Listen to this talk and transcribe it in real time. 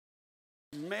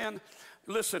man,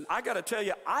 listen, I got to tell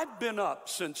you, I've been up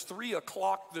since 3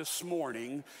 o'clock this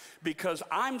morning because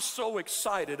I'm so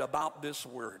excited about this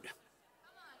word.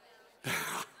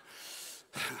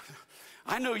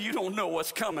 I know you don't know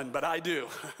what's coming, but I do.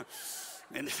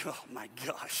 And oh my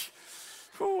gosh.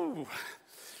 Whew.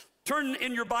 Turn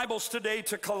in your Bibles today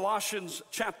to Colossians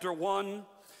chapter 1.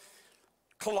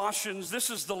 Colossians, this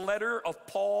is the letter of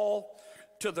Paul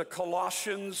to the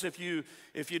Colossians. If you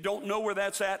don't know where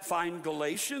that's at, find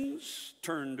Galatians,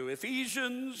 turn to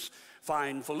Ephesians,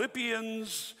 find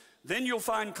Philippians, then you'll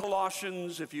find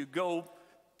Colossians. If you go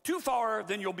too far,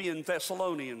 then you'll be in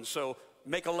Thessalonians, so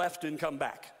make a left and come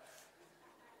back.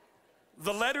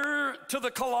 The letter to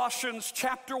the Colossians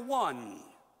chapter 1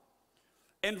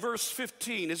 and verse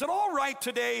 15. Is it all right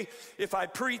today if I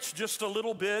preach just a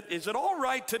little bit? Is it all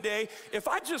right today if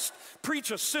I just preach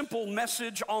a simple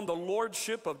message on the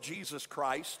lordship of Jesus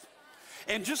Christ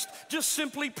and just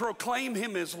simply proclaim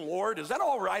him as Lord? Is that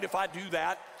all right if I do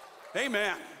that?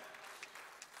 Amen.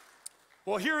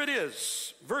 Well, here it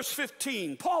is, verse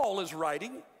 15. Paul is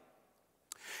writing,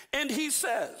 and he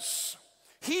says,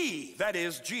 he, that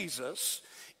is Jesus,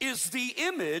 is the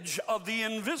image of the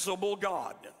invisible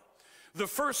God, the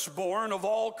firstborn of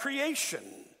all creation.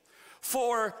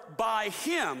 For by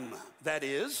him, that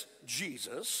is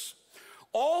Jesus,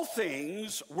 all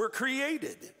things were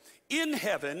created in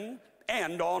heaven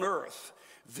and on earth,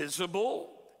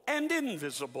 visible and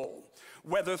invisible,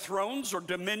 whether thrones or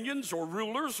dominions or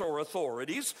rulers or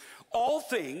authorities. All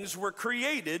things were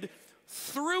created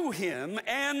through him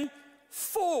and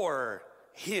for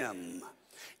him.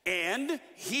 And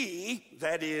he,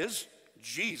 that is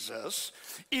Jesus,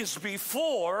 is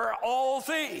before all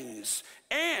things,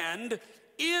 and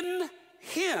in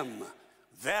him,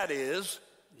 that is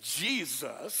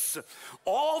Jesus,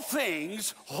 all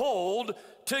things hold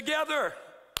together.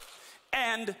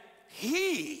 And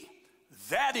he,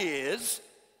 that is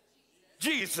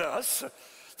Jesus,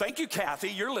 thank you, Kathy,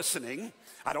 you're listening.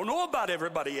 I don't know about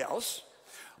everybody else,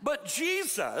 but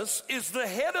Jesus is the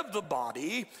head of the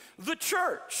body, the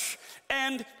church,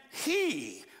 and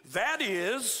he, that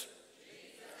is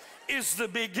the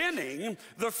beginning,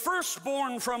 the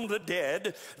firstborn from the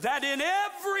dead, that in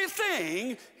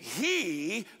everything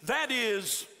he, that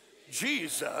is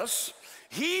Jesus,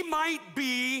 he might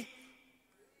be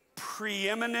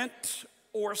preeminent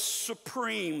or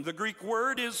supreme. The Greek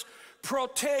word is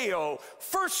proteo,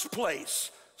 first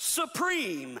place,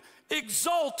 supreme,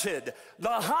 exalted, the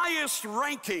highest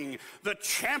ranking, the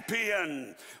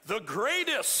champion, the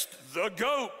greatest, the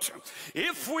GOAT.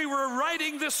 If we were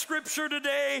writing this scripture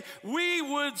today, we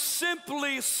would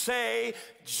simply say,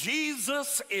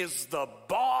 Jesus is the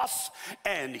boss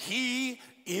and he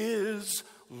is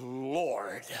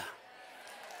Lord.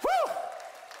 Woo!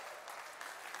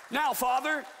 Now,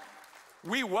 Father,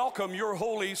 we welcome your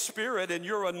Holy Spirit and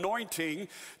your anointing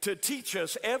to teach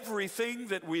us everything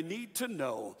that we need to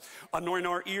know. Anoint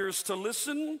our ears to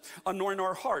listen, anoint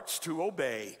our hearts to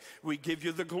obey. We give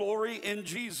you the glory in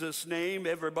Jesus' name.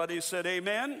 Everybody said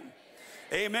amen.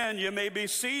 Amen. You may be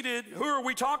seated. Who are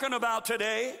we talking about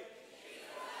today?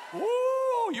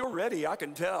 Woo, you're ready, I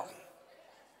can tell.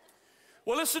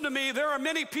 Well, listen to me. There are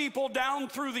many people down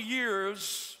through the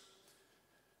years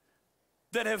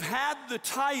that have had the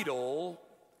title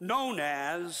known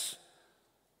as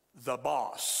the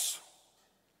boss.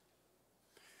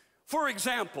 For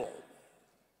example,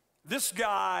 this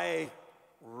guy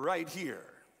right here.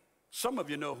 Some of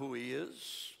you know who he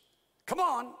is. Come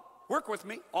on, work with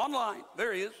me, online,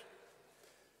 there he is.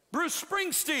 Bruce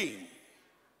Springsteen,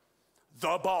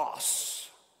 the boss.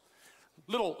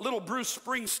 Little Bruce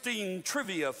Springsteen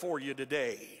trivia for you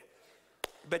today.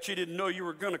 Bet you didn't know you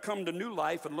were going to come to New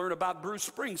Life and learn about Bruce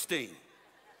Springsteen.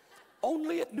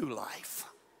 Only at New Life.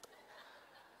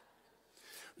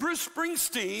 Bruce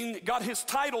Springsteen got his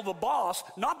title, the boss,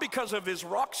 not because of his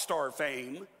rock star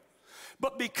fame,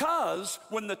 but because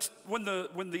when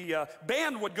the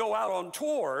band would go out on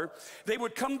tour, they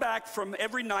would come back from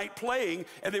every night playing,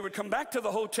 and they would come back to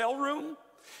the hotel room,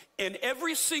 and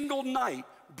every single night,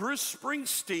 Bruce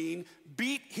Springsteen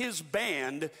beat his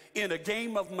band in a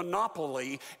game of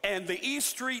Monopoly, and the E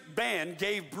Street Band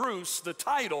gave Bruce the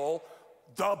title,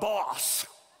 the boss.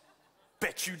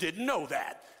 Bet you didn't know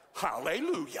that.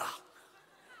 Hallelujah.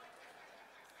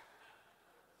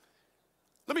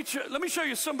 Let me show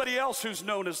you somebody else who's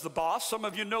known as the boss. Some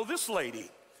of you know this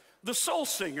lady, the soul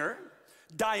singer,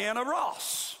 Diana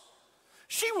Ross.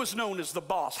 She was known as the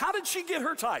boss. How did she get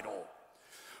her title?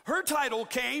 Her title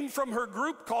came from her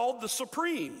group called the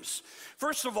Supremes.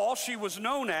 First of all, she was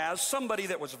known as somebody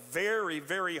that was very,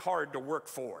 very hard to work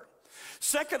for.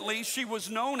 Secondly, she was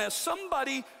known as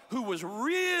somebody who was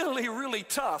really, really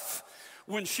tough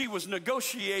when she was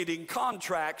negotiating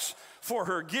contracts for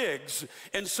her gigs.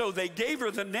 And so they gave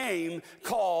her the name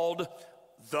called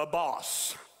the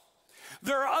Boss.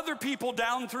 There are other people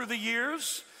down through the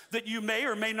years that you may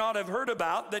or may not have heard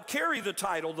about that carry the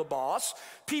title the Boss.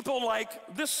 People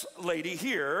like this lady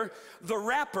here, the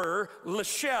rapper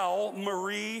Lachelle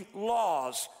Marie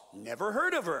Laws. Never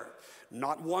heard of her.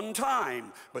 Not one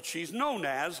time, but she's known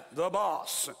as the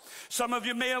Boss. Some of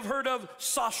you may have heard of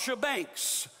Sasha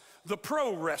Banks, the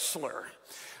pro wrestler.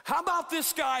 How about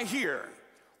this guy here,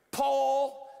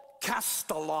 Paul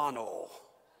Castellano?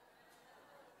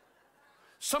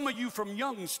 Some of you from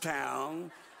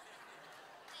Youngstown,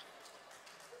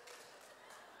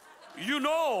 you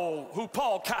know who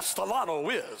Paul Castellano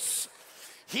is.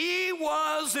 He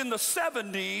was in the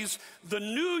 70s the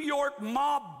New York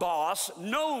mob boss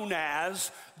known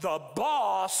as the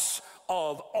boss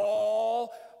of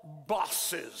all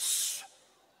bosses.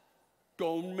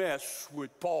 Don't mess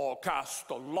with Paul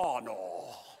Castellano.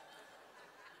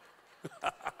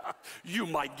 You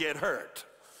might get hurt.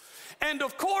 And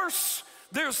of course,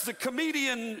 there's the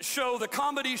comedian show, the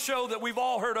comedy show that we've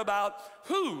all heard about,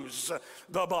 Who's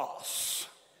the Boss?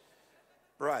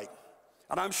 Right.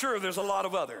 And I'm sure there's a lot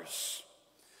of others.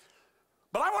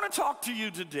 But I want to talk to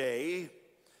you today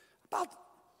about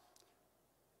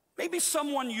maybe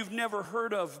someone you've never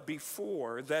heard of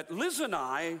before that Liz and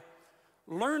I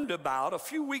learned about a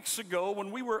few weeks ago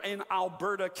when we were in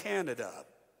Alberta, Canada.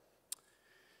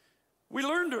 We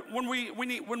learned when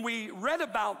we read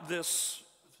about this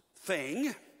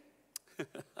thing,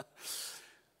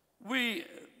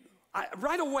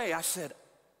 right away I said,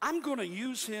 I'm going to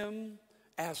use him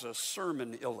as a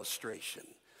sermon illustration.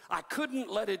 I couldn't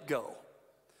let it go.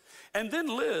 And then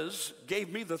Liz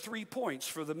gave me the 3 points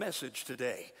for the message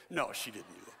today. No, she didn't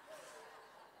do that.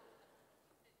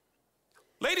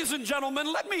 Ladies and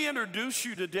gentlemen, let me introduce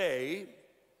you today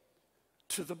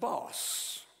to the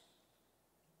Boss.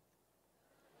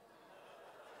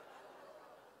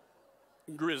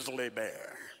 Grizzly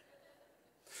bear.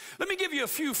 Let me give you a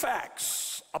few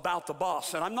facts about the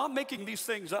Boss, and I'm not making these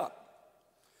things up.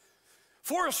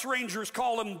 Forest rangers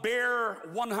call him Bear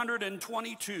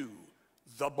 122,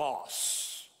 the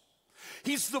Boss.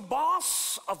 He's the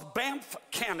boss of Banff,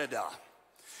 Canada.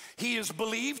 He is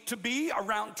believed to be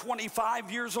around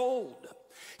 25 years old.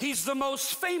 He's the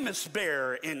most famous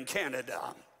bear in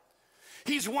Canada.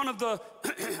 He's one of the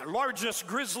largest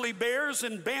grizzly bears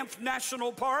in Banff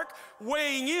National Park,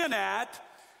 weighing in at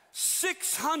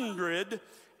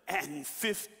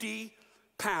 650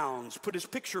 pounds. Put his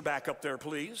picture back up there,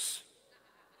 please.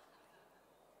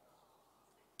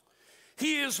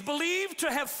 He is believed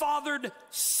to have fathered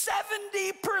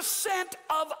 70%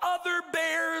 of other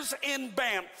bears in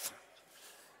Banff.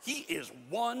 He is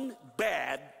one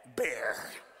bad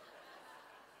bear.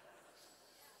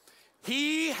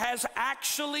 He has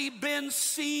actually been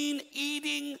seen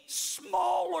eating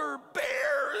smaller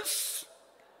bears.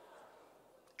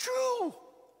 True.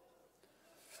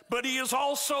 But he is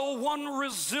also one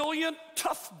resilient,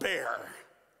 tough bear.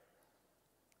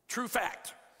 True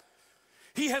fact.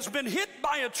 He has been hit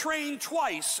by a train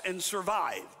twice and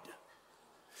survived.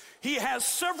 He has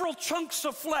several chunks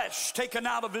of flesh taken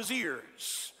out of his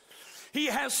ears. He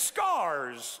has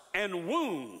scars and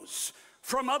wounds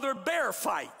from other bear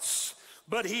fights,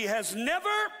 but he has never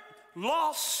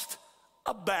lost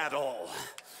a battle.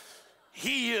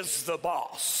 He is the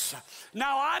Boss.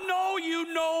 Now, I know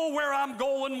you know where I'm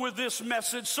going with this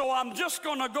message, so I'm just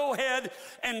going to go ahead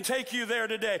and take you there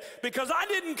today, because I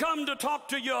didn't come to talk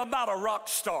to you about a rock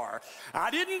star. I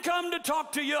didn't come to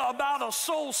talk to you about a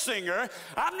soul singer.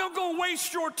 I'm not going to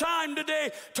waste your time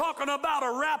today talking about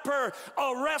a rapper,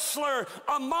 a wrestler,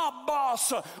 a mob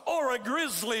boss, or a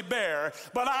grizzly bear.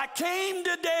 But I came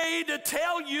today to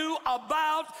tell you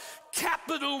about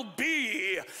capital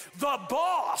B, the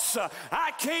Boss.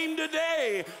 I came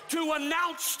today to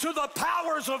announce to the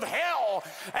powers of hell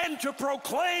and to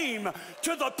proclaim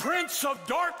to the prince of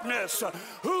darkness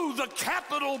who the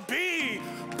capital B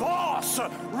Boss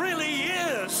really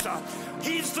is.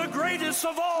 He's the greatest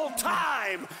of all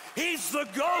time. He's the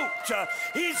GOAT.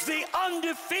 He's the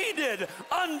undefeated,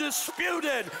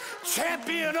 undisputed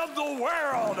champion of the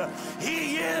world.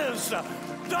 He is the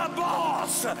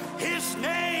Boss. His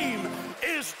name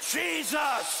is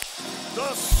Jesus,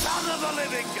 the Son of the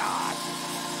living God.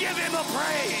 Give him a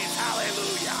praise.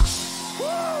 Hallelujah.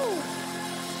 Woo!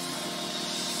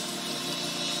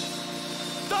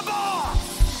 The Boss.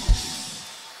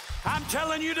 I'm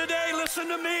telling you today, listen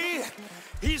to me.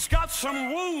 He's got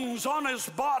some wounds on his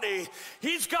body.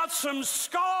 He's got some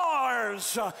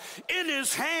scars in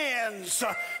his hands.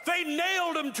 They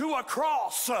nailed him to a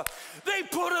cross. They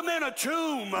put him in a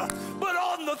tomb. But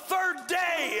on the third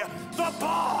day, the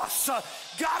boss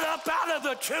got up out of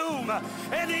the tomb,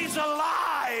 and he's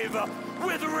alive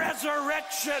with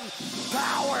resurrection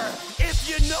power. If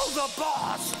you know the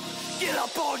boss, get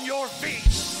up on your feet.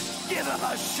 Give him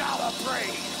a shout of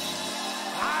praise.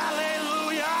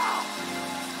 Hallelujah.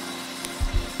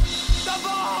 The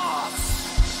boss.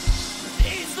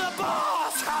 He's the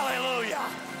boss. Hallelujah.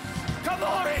 Come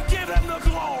on and give him the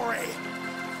glory.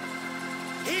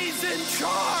 He's in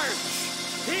charge.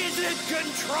 He's in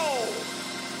control.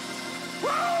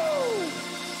 Woo!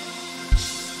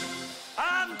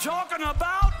 I'm talking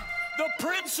about the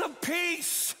Prince of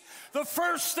Peace, the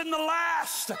first and the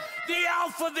last, the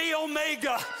Alpha, the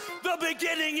Omega, the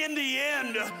beginning and the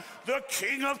end, the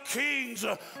King of Kings,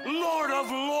 Lord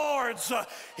of Lords.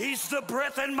 He's the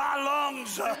breath in my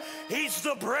lungs. He's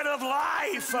the bread of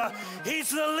life. He's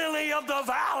the lily of the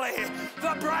valley,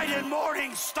 the bright and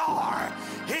morning star.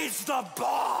 He's the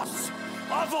boss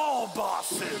of all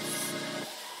bosses.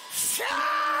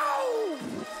 Shout!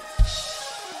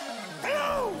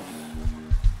 Hello!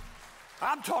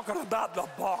 I'm talking about the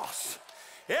boss.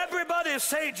 Everybody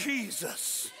say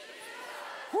Jesus.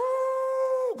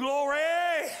 Woo,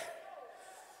 glory.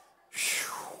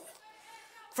 Whew.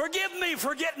 Forgive me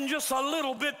for getting just a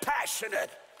little bit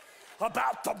passionate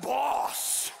about the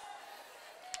boss.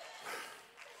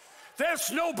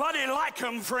 There's nobody like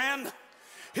him, friend.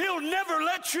 He'll never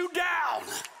let you down.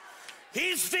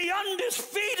 He's the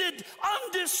undisputed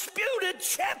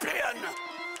champion.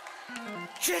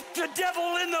 Kick the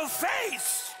devil in the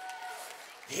face.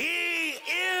 He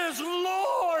is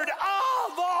Lord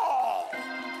of all.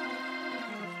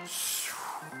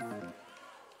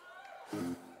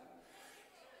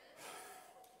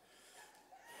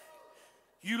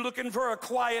 You looking for a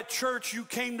quiet church? You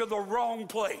came to the wrong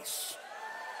place.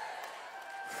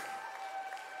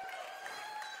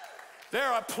 There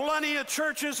are plenty of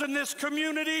churches in this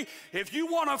community. If you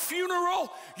want a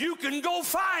funeral, you can go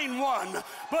find one.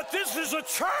 But this is a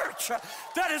church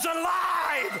that is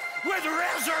alive with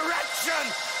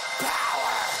resurrection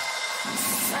power.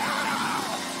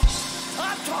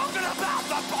 I'm talking about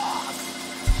the boss.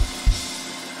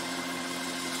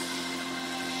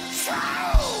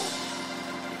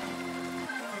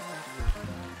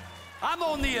 I'm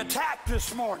on the attack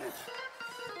this morning.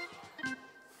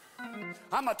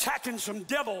 I'm attacking some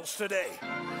devils today.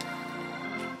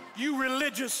 You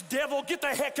religious devil, get the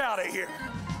heck out of here.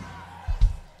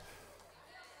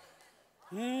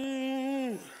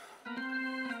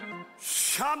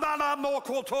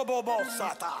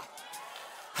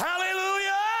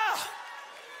 Hallelujah!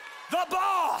 The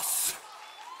boss.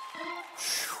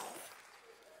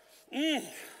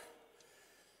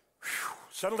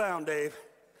 Settle down, Dave.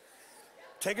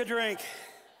 Take a drink.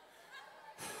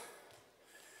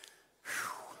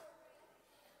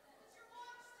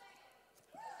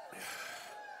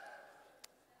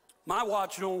 My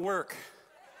watch don't work.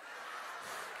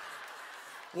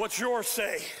 What's yours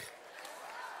say?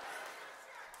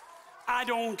 I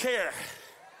don't care.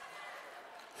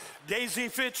 Daisy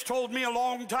Fitch told me a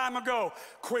long time ago,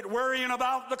 quit worrying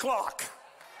about the clock.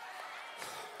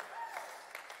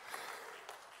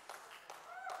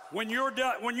 When you're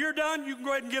done, you can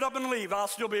go ahead and get up and leave. I'll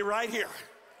still be right here.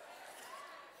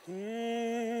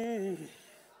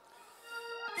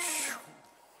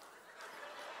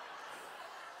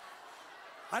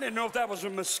 I didn't know if that was a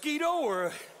mosquito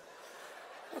or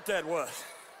what that was.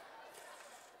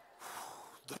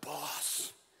 The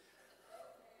boss.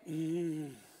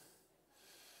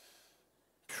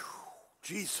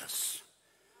 Jesus.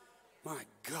 My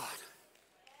God.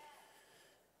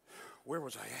 Where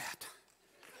was I at?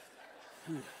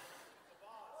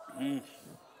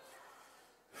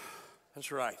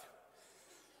 That's right.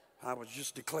 I was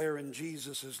just declaring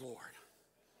Jesus as Lord.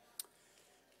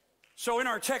 So in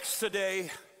our text today,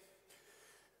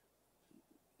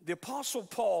 the Apostle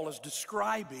Paul is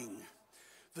describing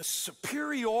the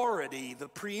superiority, the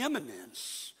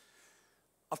preeminence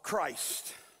of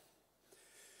Christ.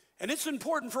 And it's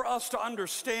important for us to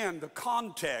understand the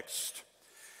context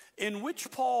in which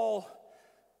Paul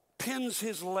pens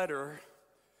his letter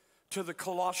to the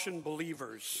Colossian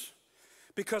believers.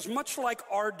 Because much like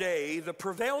our day, the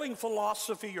prevailing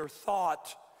philosophy or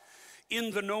thought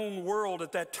in the known world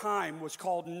at that time was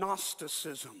called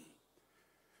Gnosticism.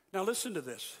 Now listen to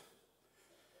this.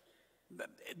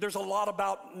 There's a lot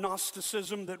about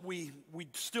Gnosticism that we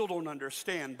still don't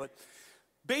understand, but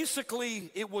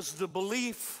basically it was the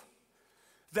belief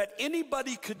that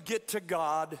anybody could get to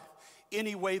God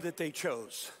any way that they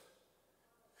chose.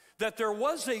 That there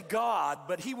was a God,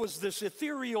 but he was this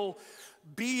ethereal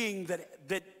being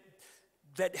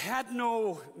that had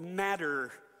no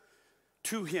matter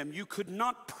to him. You could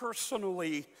not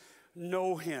personally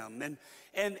know him.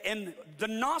 And the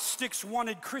Gnostics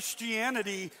wanted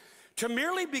Christianity to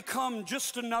merely become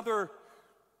just another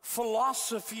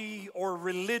philosophy or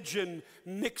religion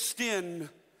mixed in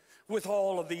with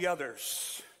all of the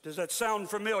others. Does that sound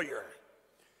familiar?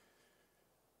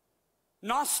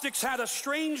 Gnostics had a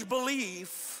strange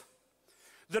belief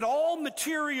that all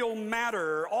material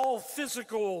matter, all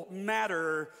physical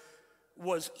matter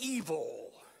was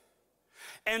evil,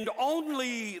 and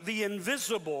only the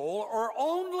invisible or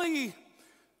only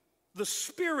the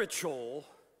spiritual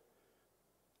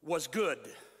was good.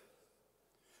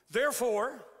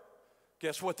 Therefore,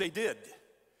 guess what they did?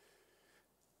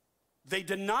 They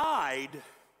denied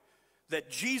that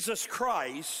Jesus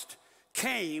Christ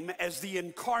came as the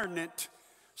incarnate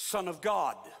Son of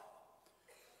God.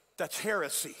 That's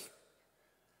heresy.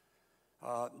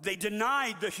 They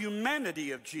denied the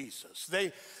humanity of Jesus.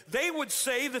 They would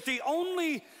say that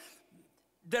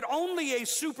only a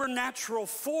supernatural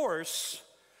force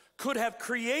could have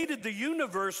created the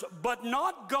universe, but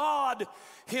not God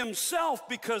himself,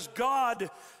 because God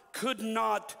could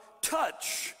not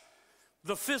touch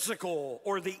the physical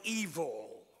or the evil.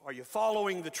 Are you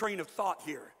following the train of thought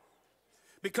here?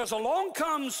 Because along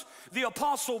comes the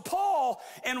Apostle Paul,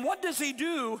 and what does he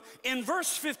do? In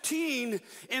verse 15,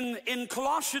 in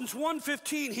Colossians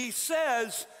 1:15, he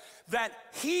says that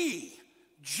he,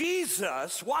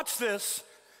 Jesus, watch this,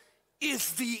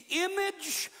 is the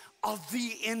image of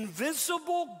the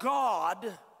invisible God,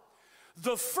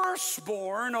 the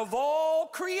firstborn of all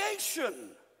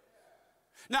creation.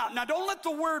 Now don't let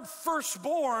the word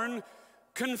firstborn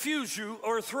confuse you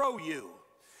or throw you.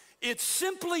 It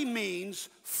simply means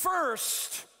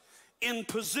first in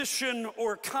position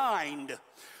or kind,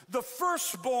 the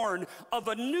firstborn of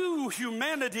a new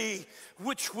humanity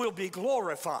which will be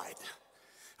glorified.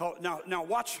 Oh, now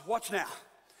watch now.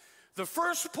 The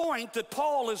first point that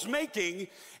Paul is making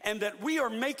and that we are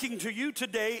making to you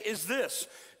today is this: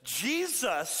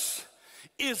 Jesus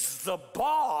is the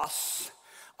boss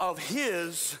of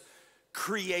his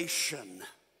creation.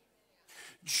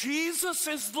 Jesus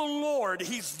is the Lord.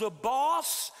 He's the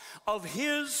boss of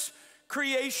his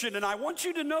creation. And I want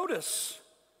you to notice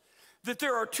that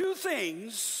there are two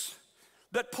things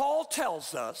that Paul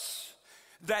tells us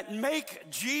that make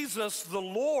Jesus the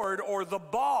Lord or the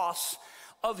boss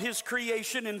of his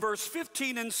creation. In verse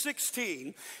 15 and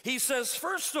 16, he says,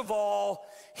 first of all,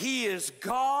 he is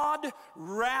God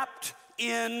wrapped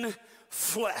in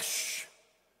flesh.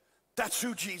 That's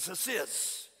who Jesus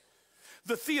is.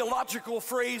 The theological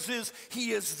phrase is,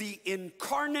 he is the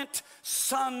incarnate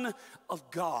Son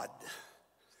of God.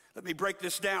 Let me break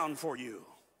this down for you.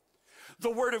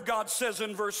 The Word of God says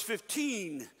in verse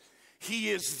 15, he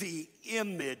is the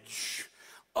image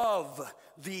of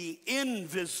the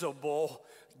invisible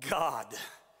God.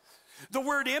 The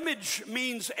word image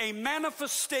means a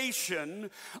manifestation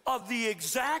of the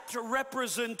exact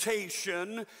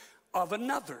representation of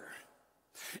another.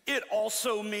 It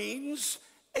also means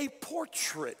a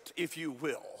portrait, if you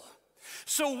will.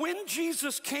 So when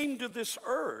Jesus came to this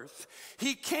earth,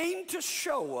 he came to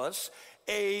show us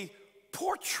a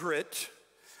portrait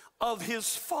of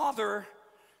his Father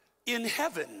in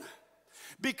heaven,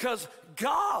 because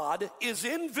God is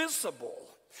invisible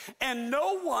and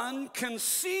no one can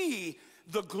see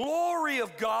the glory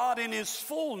of God in his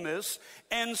fullness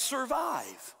and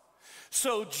survive.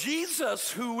 So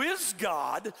Jesus, who is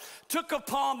God, took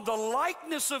upon the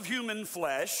likeness of human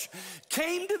flesh,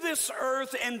 came to this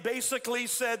earth and basically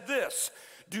said this: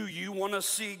 do you want to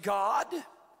see God?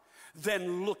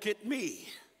 Then look at me.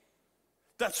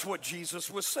 That's what Jesus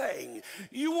was saying.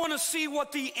 You want to see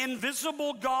what the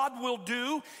invisible God will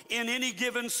do in any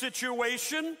given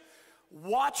situation?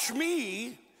 Watch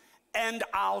me and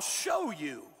I'll show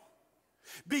you.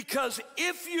 Because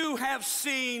if you have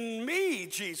seen me,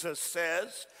 Jesus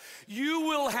says, you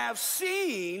will have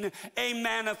seen a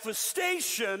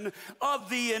manifestation of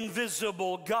the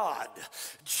invisible God.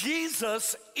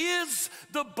 Jesus is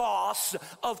the boss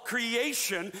of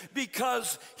creation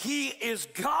because he is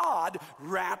God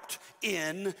wrapped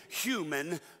in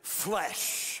human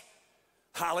flesh.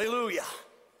 Hallelujah.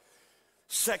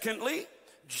 Secondly,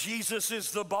 Jesus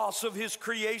is the boss of his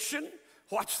creation.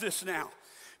 Watch this now.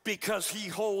 Because he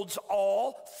holds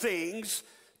all things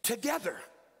together.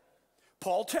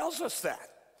 Paul tells us that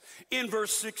in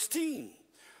verse 16.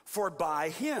 For by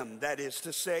him, that is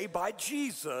to say, by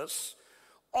Jesus,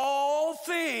 all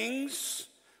things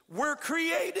were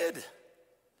created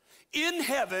in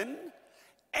heaven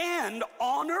and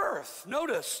on earth.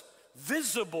 Notice,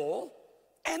 visible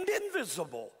and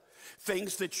invisible.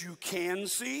 Things that you can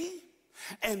see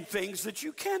and things that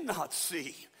you cannot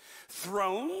see.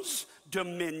 Thrones,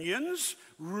 dominions,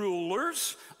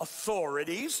 rulers,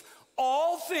 authorities,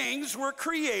 all things were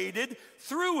created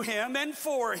through him and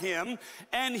for him,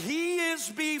 and he is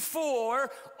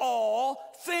before all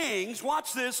things.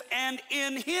 Watch this. And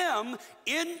in him,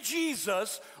 in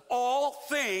Jesus, all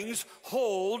things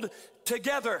hold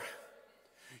together.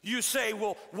 You say,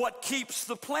 well, what keeps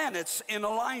the planets in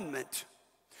alignment?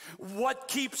 What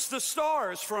keeps the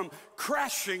stars from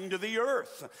crashing to the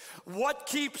earth? What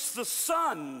keeps the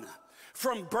sun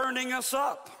from burning us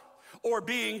up or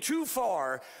being too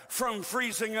far from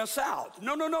freezing us out?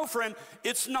 No, friend.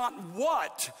 It's not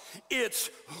what,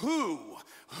 it's who.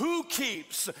 Who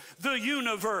keeps the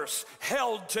universe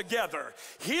held together?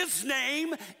 His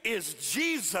name is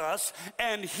Jesus,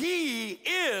 and he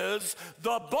is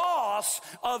the boss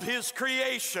of his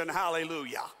creation.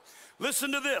 Hallelujah.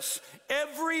 Listen to this.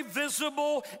 Every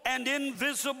visible and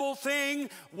invisible thing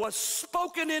was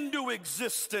spoken into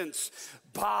existence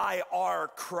by our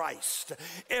Christ.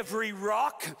 Every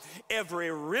rock, every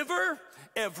river,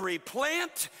 every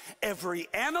plant, every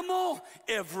animal,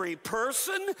 every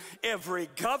person, every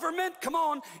government, come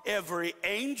on, every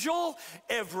angel,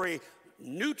 every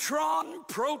neutron,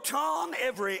 proton,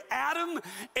 every atom,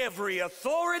 every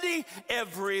authority,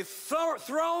 every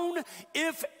throne,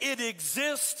 if it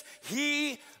exists,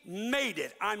 he made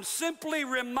it. I'm simply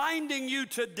reminding you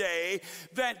today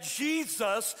that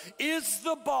Jesus is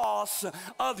the boss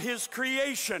of his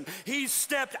creation. He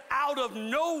stepped out of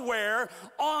nowhere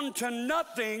onto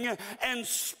nothing and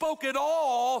spoke it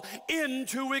all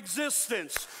into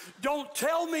existence. Don't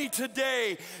tell me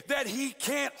today that he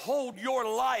can't hold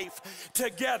your life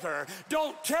together.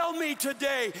 Don't tell me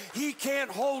today he can't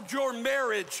hold your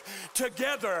marriage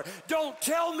together. Don't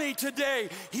tell me today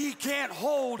he can't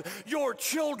hold your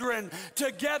children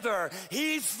together.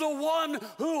 He's the one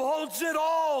who holds it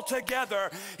all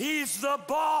together. He's the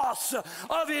boss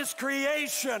of his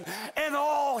creation, and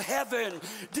all heaven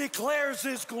declares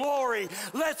his glory.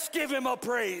 Let's give him a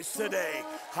praise today.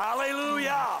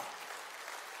 Hallelujah.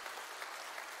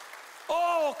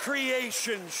 All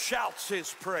creation shouts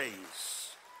his praise.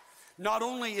 Not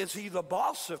only is he the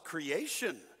boss of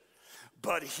creation,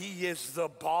 but he is the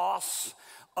boss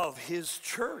of his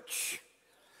church.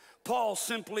 Paul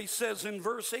simply says in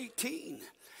verse 18,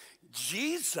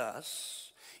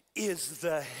 Jesus is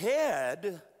the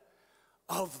head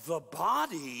of the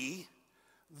body,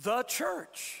 the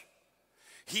church.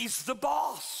 He's the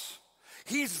boss.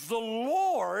 He's the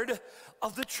Lord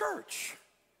of the church.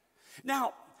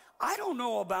 Now, I don't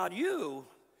know about you,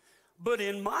 but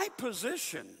in my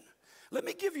position, let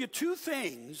me give you two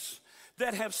things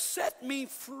that have set me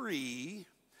free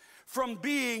from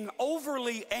being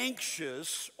overly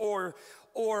anxious or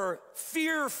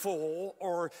fearful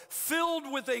or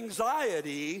filled with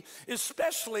anxiety,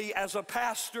 especially as a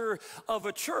pastor of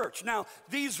a church. Now,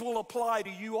 these will apply to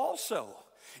you also,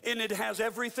 and it has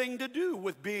everything to do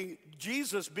with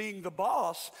Jesus being the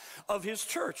boss of his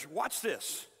church. Watch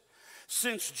this.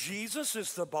 Since Jesus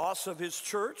is the boss of his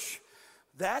church,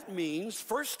 that means,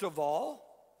 first of all,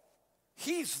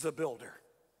 he's the builder.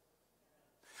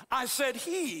 I said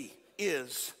he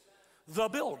is the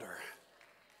builder.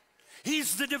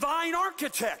 He's the divine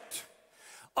architect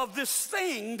of this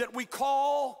thing that we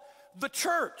call the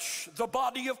church, the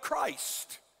body of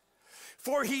Christ.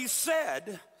 For he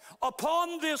said,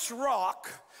 upon this rock,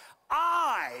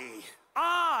 I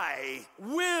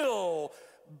will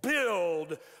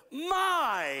build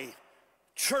my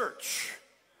church,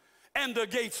 and the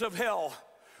gates of hell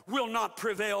will not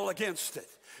prevail against it.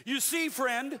 You see,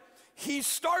 friend, he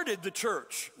started the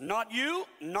church, not you,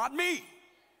 not me.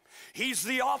 He's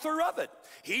the author of it.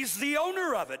 He's the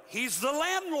owner of it. He's the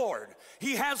landlord.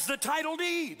 He has the title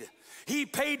deed. He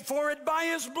paid for it by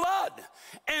his blood,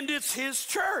 and it's his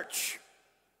church.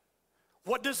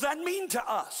 What does that mean to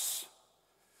us?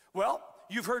 Well,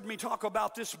 you've heard me talk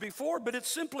about this before, but it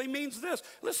simply means this.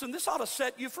 Listen, this ought to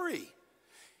set you free.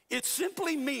 It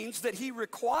simply means that he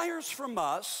requires from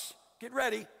us, get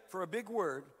ready for a big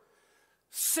word,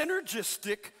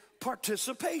 synergistic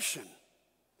participation.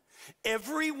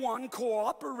 Everyone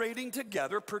cooperating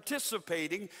together,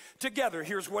 participating together.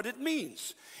 Here's what it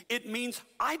means. It means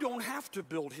I don't have to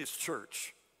build his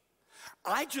church.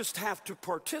 I just have to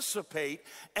participate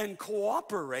and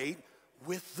cooperate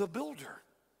with the builder.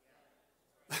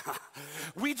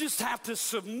 We just have to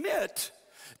submit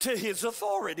to his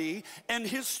authority and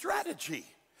his strategy.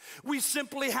 We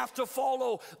simply have to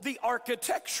follow the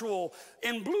architectural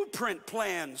and blueprint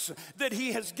plans that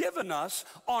he has given us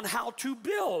on how to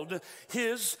build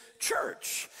his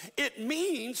church. It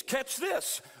means, catch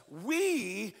this,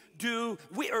 we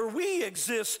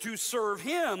exist to serve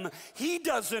him. He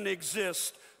doesn't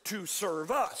exist to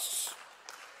serve us.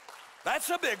 That's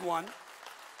a big one.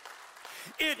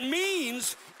 It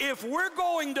means if we're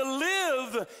going to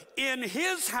live in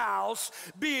his house,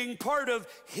 being part of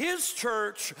his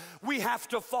church, we have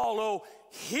to follow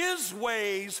his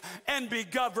ways and be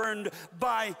governed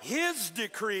by his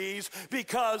decrees,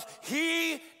 because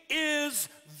he is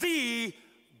the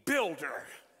builder.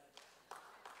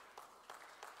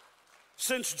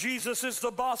 Since Jesus is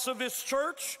the boss of his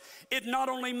church, it not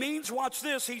only means, watch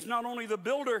this, he's not only the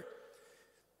builder,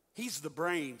 he's the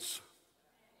brains.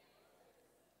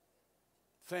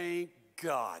 Thank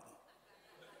God.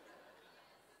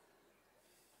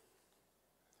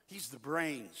 He's the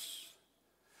brains.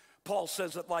 Paul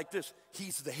says it like this,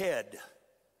 he's the head.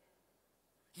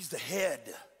 He's the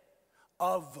head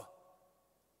of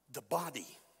the body.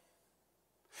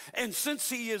 And since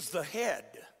he is the head,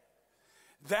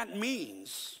 that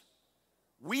means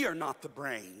we are not the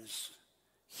brains.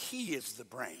 He is the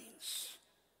brains.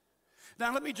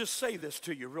 Now let me just say this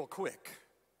to you real quick.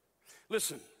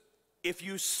 Listen. If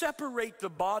you separate the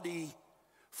body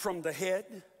from the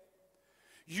head,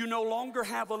 you no longer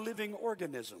have a living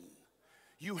organism.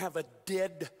 You have a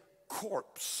dead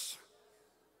corpse.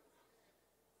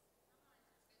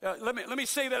 Let me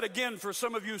say that again for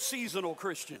some of you seasonal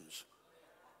Christians.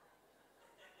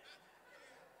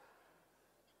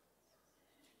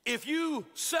 If you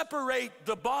separate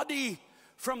the body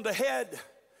from the head,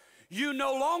 you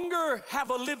no longer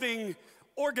have a living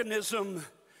organism.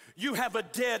 You have a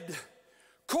dead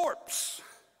corpse.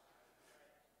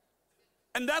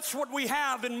 And that's what we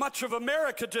have in much of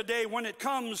America today when it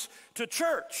comes to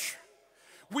church.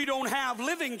 We don't have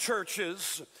living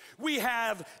churches. We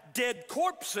have dead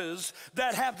corpses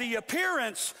that have the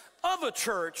appearance of a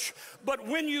church, but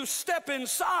when you step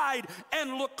inside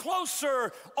and look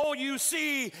closer, all you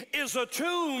see is a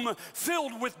tomb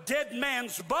filled with dead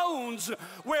man's bones,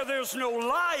 where there's no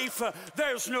life,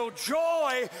 there's no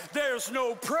joy, there's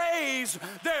no praise,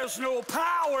 there's no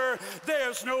power,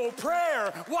 there's no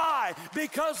prayer. Why?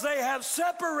 Because they have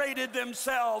separated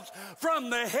themselves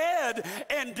from the head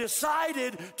and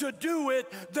decided to do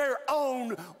it their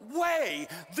own way.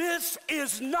 This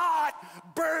is not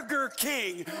Burger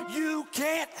King. You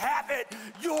can't have it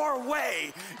your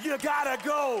way. You gotta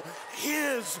go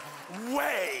his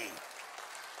way.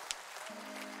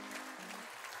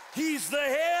 He's the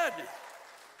head.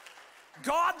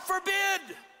 God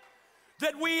forbid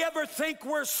that we ever think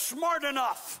we're smart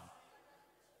enough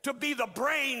to be the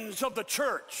brains of the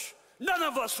church. None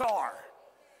of us are.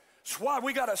 That's why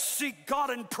we got to seek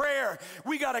God in prayer.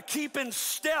 We got to keep in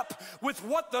step with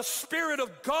what the Spirit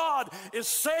of God is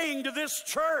saying to this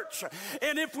church.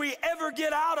 And if we ever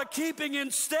get out of keeping in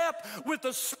step with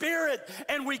the Spirit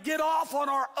and we get off on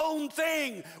our own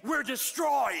thing, we're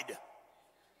destroyed.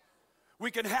 We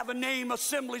can have a name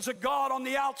Assemblies of God on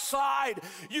the outside.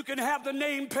 You can have the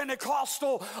name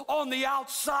Pentecostal on the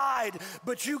outside,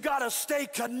 but you got to stay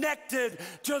connected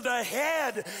to the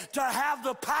head to have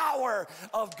the power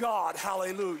of God.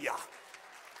 Hallelujah.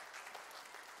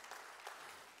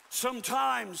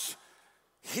 Sometimes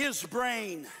his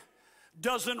brain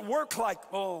doesn't work like,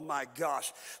 oh my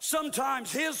gosh.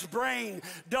 Sometimes his brain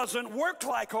doesn't work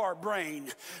like our brain.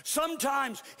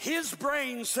 Sometimes his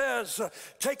brain says,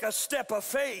 take a step of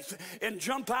faith and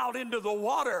jump out into the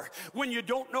water when you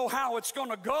don't know how it's going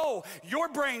to go. Your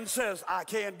brain says, I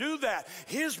can't do that.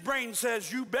 His brain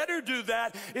says, you better do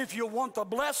that if you want the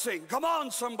blessing. Come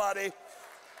on, somebody.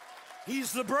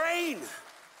 He's the brain.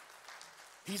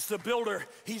 He's the builder.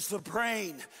 He's the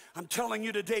brain. I'm telling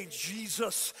you today,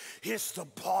 Jesus is the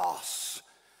boss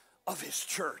of his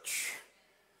church.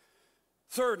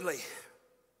 Thirdly,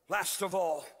 last of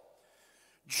all,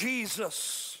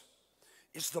 Jesus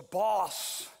is the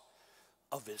boss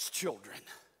of his children.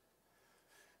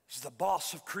 He's the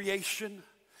boss of creation.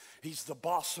 He's the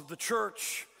boss of the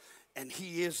church. And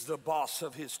he is the boss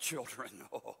of his children.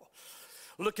 Oh.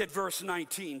 Look at verse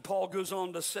 19. Paul goes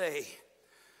on to say,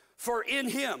 for in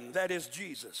him, that is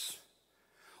Jesus,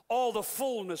 all the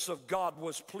fullness of God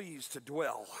was pleased to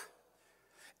dwell.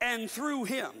 And through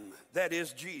him, that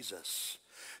is Jesus,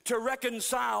 to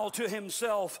reconcile to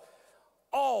himself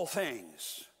all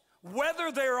things,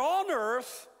 whether they're on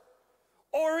earth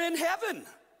or in heaven,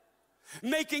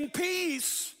 making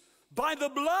peace by the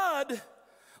blood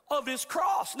of his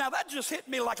cross. Now that just hit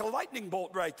me like a lightning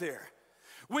bolt right there.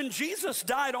 When Jesus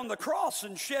died on the cross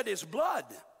and shed his blood,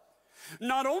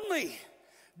 Not only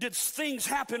did things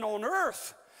happen on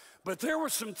earth, but there were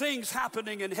some things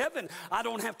happening in heaven. I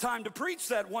don't have time to preach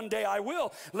that. One day I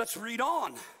will. Let's read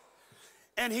on.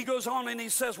 And he goes on and he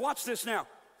says, watch this now.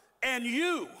 And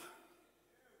you,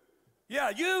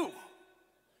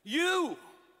 you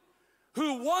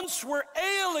who once were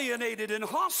alienated and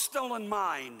hostile in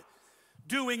mind,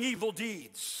 doing evil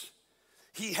deeds,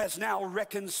 he has now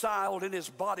reconciled in his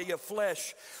body of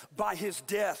flesh by his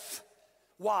death.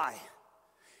 Why?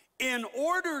 In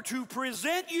order to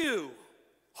present you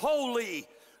holy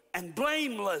and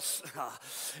blameless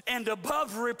and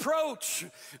above reproach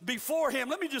before him.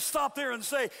 Let me just stop there and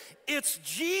say, it's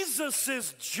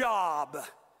Jesus's job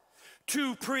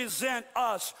to present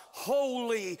us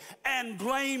holy and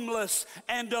blameless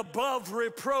and above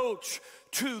reproach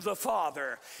to the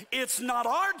Father. It's not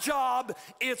our job,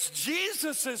 it's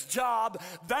Jesus's job.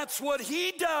 That's what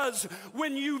he does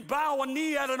when you bow a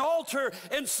knee at an altar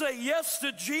and say yes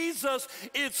to Jesus.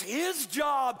 It's his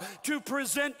job to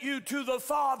present you to the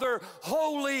Father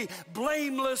holy,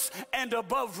 blameless, and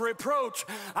above reproach.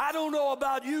 I don't know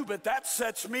about you, but that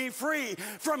sets me free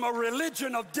from a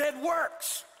religion of dead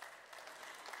works.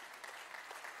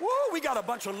 Woo, we got a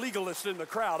bunch of legalists in the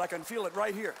crowd. I can feel it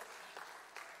right here.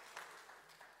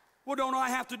 Well, don't I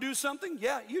have to do something?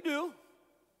 Yeah, you do.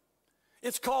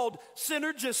 It's called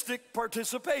synergistic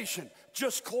participation.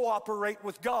 Just cooperate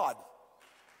with God.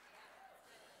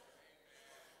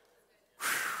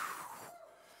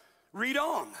 Read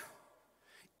on.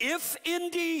 If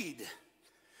indeed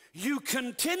you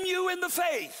continue in the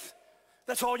faith,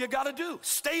 that's all you got to do.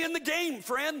 Stay in the game,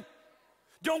 friend.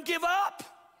 Don't give up.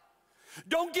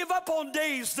 Don't give up on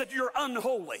days that you're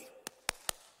unholy.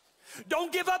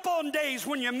 Don't give up on days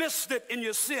when you missed it and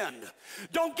you sinned.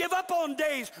 Don't give up on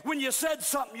days when you said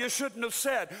something you shouldn't have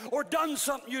said or done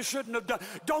something you shouldn't have done.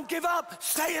 Don't give up.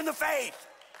 Stay in the faith.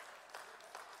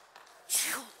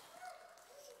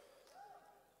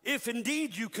 If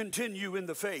indeed you continue in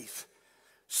the faith,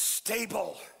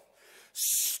 stable,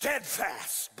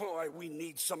 steadfast. Boy, we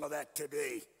need some of that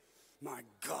today. My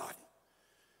God.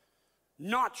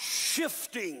 Not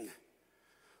shifting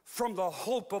from the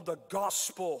hope of the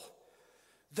gospel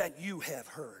that you have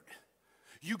heard.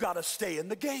 You got to stay in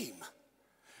the game.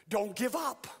 Don't give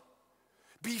up.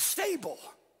 Be stable.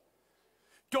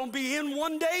 Don't be in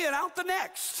one day and out the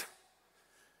next.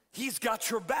 He's got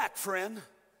your back, friend.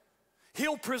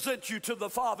 He'll present you to the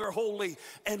Father holy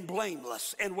and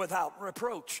blameless and without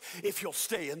reproach if you'll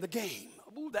stay in the game.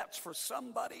 Ooh, that's for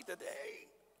somebody today.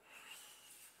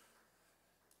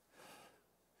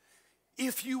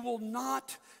 If you will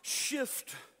not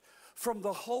shift from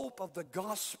the hope of the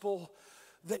gospel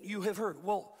that you have heard.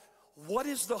 Well, what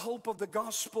is the hope of the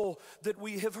gospel that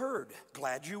we have heard?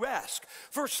 Glad you asked.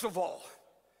 First of all,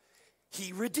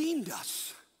 he redeemed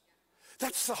us.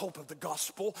 That's the hope of the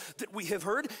gospel that we have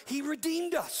heard. He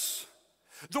redeemed us.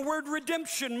 The word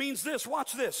redemption means this,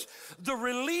 watch this. The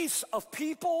release of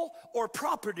people or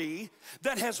property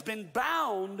that has been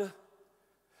bound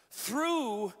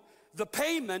through the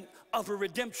payment of a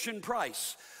redemption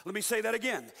price. Let me say that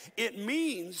again. It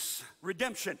means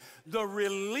redemption, the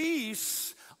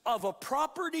release of a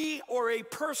property or a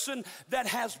person that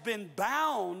has been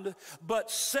bound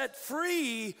but set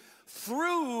free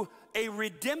through a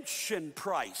redemption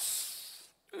price.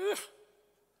 Ugh.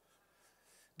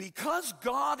 Because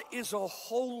God is a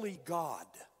holy God,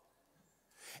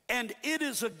 and it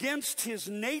is against his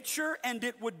nature, and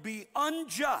it would be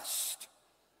unjust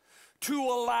to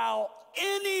allow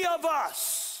any of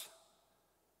us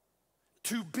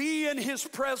to be in his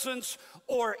presence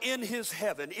or in his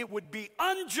heaven. It would be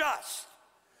unjust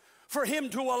for him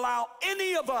to allow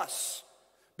any of us,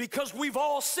 because we've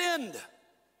all sinned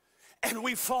and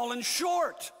we've fallen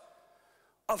short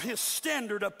of his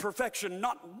standard of perfection.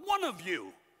 Not one of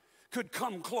you could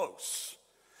come close.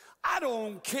 I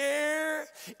don't care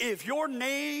if your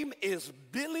name is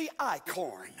Billy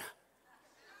Eichhorn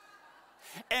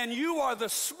and you are the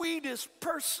sweetest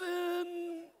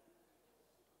person.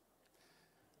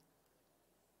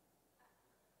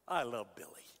 I love Billy.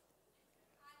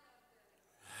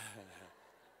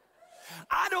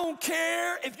 I don't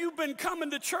care if you've been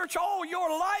coming to church all your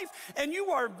life and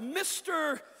you are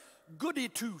Mr. Goody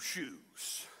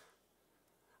Two-Shoes.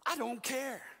 I don't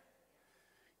care.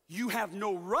 You have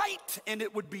no right, and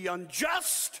it would be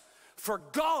unjust for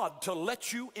God to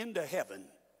let you into heaven.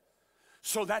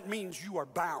 So that means you are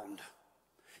bound.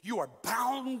 You are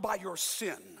bound by your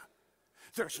sin.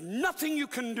 There's nothing you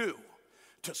can do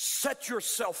to set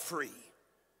yourself free.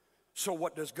 So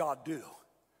what does God do?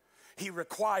 He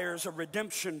requires a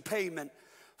redemption payment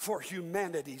for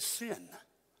humanity's sin.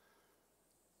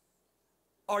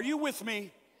 Are you with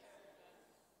me?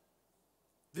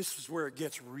 This is where it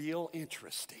gets real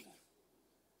interesting.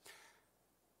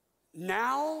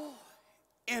 Now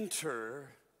enter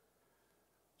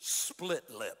split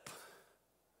lip.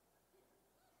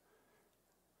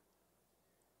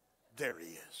 There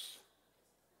he is.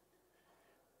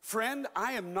 Friend,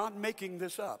 I am not making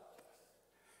this up.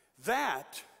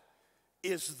 That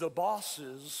is the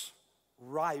boss's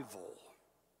rival.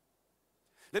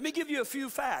 Let me give you a few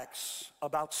facts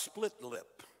about split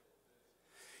lip.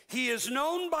 He is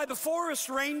known by the forest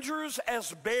rangers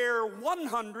as Bear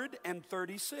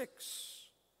 136.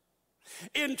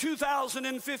 In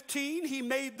 2015, he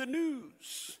made the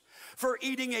news for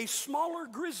eating a smaller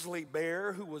grizzly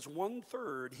bear who was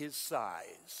 1/3 his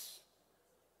size.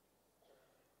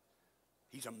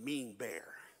 He's a mean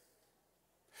bear.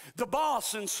 The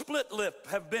boss and split lip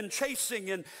have been chasing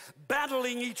and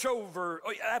battling each other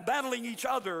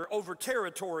over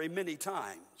territory many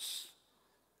times.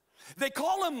 They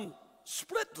call him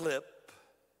split lip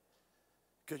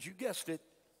because, you guessed it,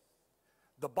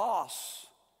 the boss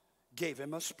gave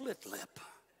him a split lip.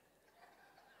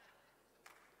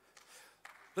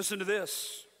 Listen to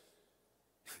this.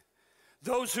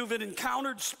 Those who've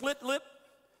encountered split lip,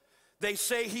 they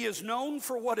say he is known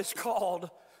for what is called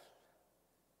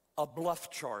a bluff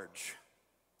charge.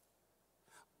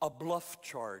 A bluff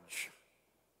charge.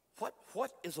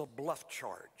 What is a bluff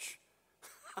charge?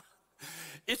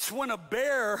 It's when a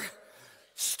bear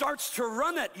starts to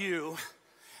run at you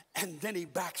and then he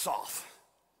backs off.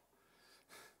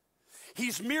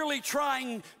 He's merely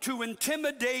trying to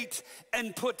intimidate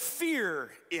and put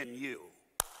fear in you.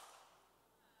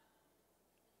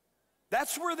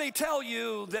 That's where they tell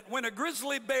you that when a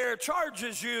grizzly bear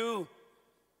charges you,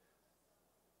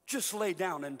 just lay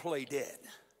down and play dead.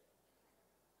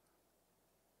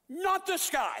 Not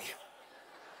this guy.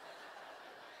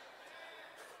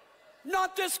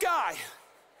 Not this guy.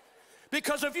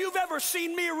 Because if you've ever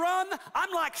seen me run,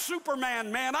 I'm like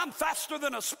Superman, man. I'm faster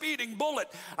than a speeding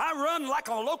bullet. I run like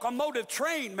a locomotive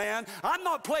train, man. I'm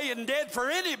not playing dead for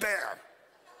any bear.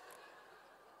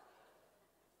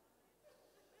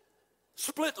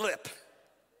 Split lip.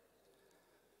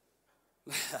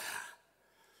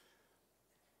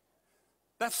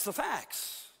 That's the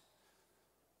facts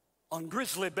on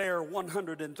Grizzly Bear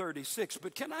 136.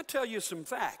 But can I tell you some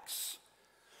facts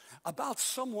about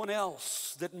someone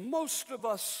else that most of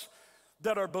us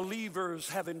that are believers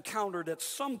have encountered at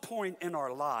some point in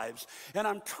our lives? And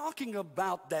I'm talking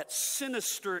about that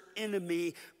sinister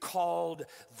enemy called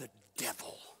the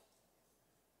devil.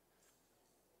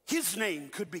 His name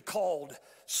could be called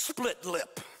split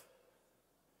lip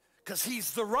because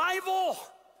he's the rival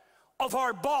of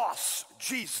our boss,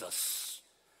 Jesus.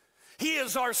 He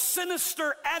is our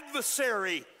sinister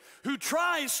adversary who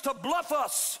tries to bluff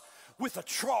us with a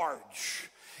charge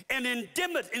and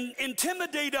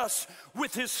intimidate us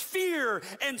with his fear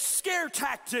and scare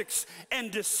tactics and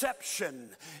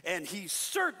deception. And he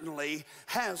certainly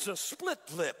has a split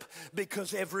lip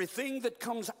because everything that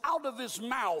comes out of his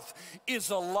mouth is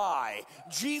a lie.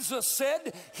 Jesus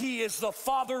said he is the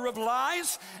father of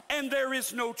lies and there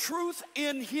is no truth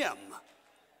in him.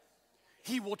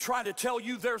 He will try to tell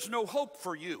you there's no hope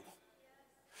for you.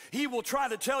 He will try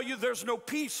to tell you there's no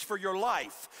peace for your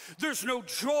life. There's no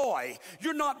joy.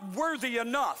 You're not worthy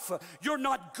enough. You're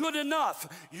not good enough.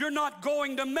 You're not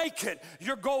going to make it.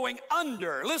 You're going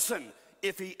under. Listen,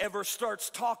 if he ever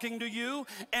starts talking to you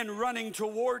and running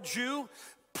towards you,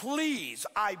 please,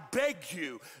 I beg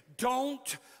you,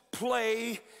 don't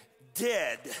play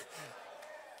dead.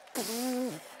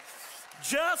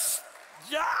 Just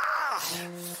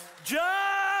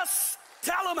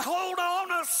tell him, hold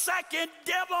on a second,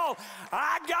 devil.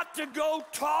 I got to go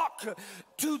talk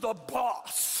to the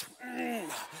boss.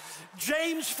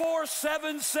 James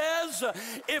 4:7 says,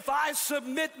 if I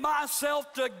submit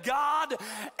myself to God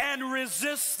and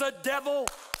resist the devil,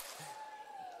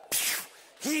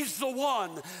 he's the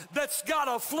one that's got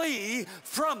to flee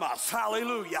from us.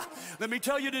 Hallelujah. Let me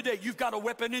tell you today, you've got a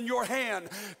weapon in your hand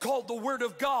called the Word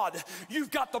of God. You've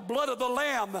got the blood of the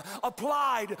Lamb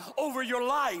applied over your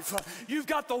life. You've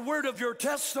got the word of your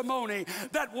testimony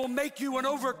that will make you an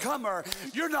overcomer.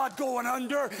 You're not going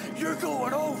under, you're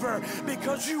going over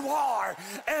because you are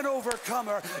an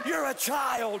overcomer. You're a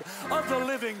child of the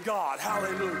living God.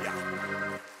 Hallelujah.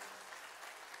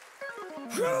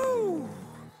 Whew.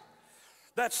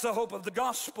 That's the hope of the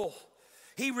gospel.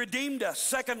 He redeemed us.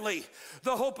 Secondly,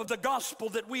 the hope of the gospel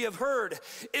that we have heard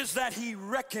is that he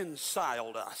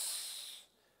reconciled us.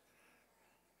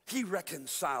 He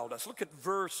reconciled us. Look at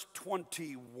verse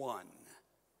 21.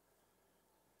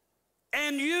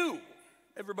 And you,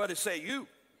 everybody say you.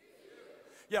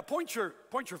 Yeah, point your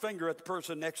finger at the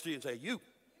person next to you and say, you.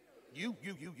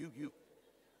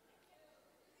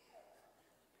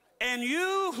 And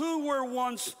you who were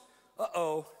once,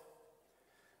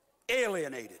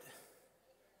 alienated,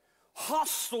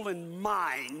 hostile in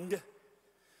mind,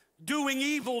 doing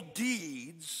evil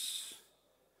deeds,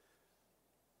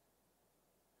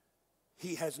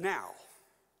 he has now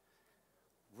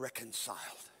reconciled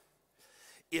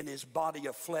in his body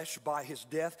of flesh by his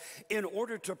death, in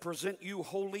order to present you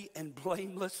holy and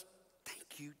blameless.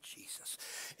 Thank you, Jesus.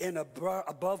 And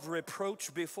above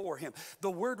reproach before him. The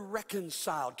word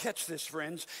reconciled, catch this,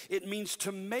 friends, it means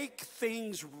to make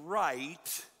things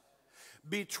right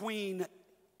between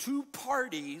two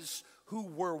parties who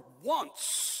were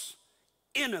once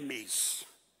enemies.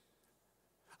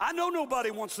 I know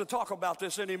nobody wants to talk about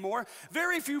this anymore.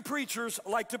 Very few preachers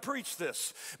like to preach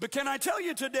this. But can I tell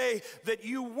you today that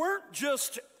you weren't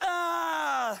just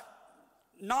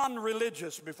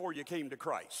non-religious before you came to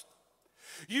Christ.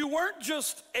 You weren't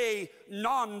just a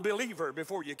non-believer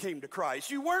before you came to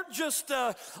Christ. You weren't just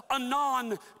a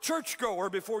non-churchgoer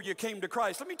before you came to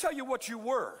Christ. Let me tell you what you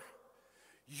were.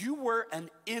 You were an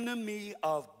enemy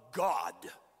of God.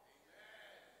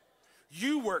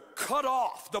 You were cut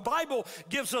off. The Bible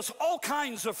gives us all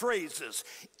kinds of phrases.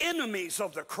 Enemies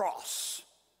of the cross.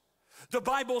 The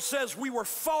Bible says we were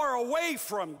far away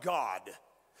from God.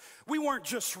 We weren't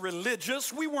just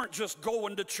religious. We weren't just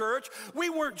going to church. We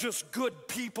weren't just good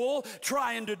people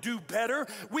trying to do better.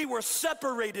 We were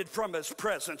separated from his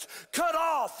presence, cut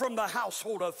off from the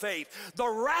household of faith. The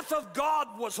wrath of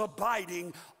God was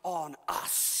abiding on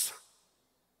us.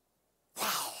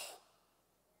 Wow.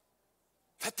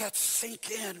 Let that sink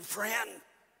in, friend.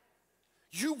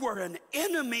 You were an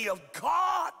enemy of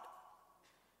God.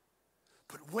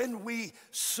 But when we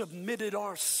submitted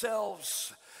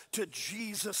ourselves to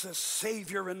Jesus as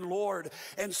Savior and Lord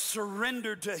and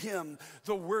surrendered to him,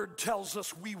 the word tells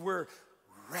us we were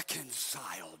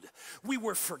reconciled. We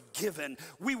were forgiven.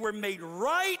 We were made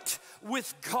right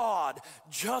with God,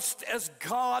 just as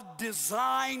God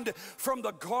designed from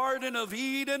the Garden of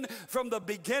Eden, from the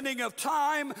beginning of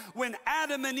time. When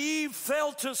Adam and Eve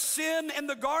fell to sin in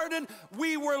the garden,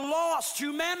 we were lost.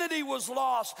 Humanity was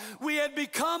lost. We had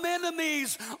become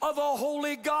enemies of a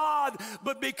holy God.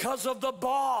 But because of the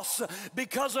boss,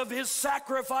 because of his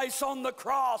sacrifice on the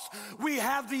cross, we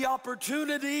have the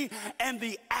opportunity and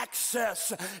the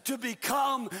access to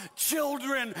become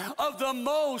children of the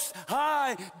Most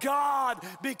High God,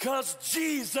 because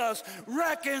Jesus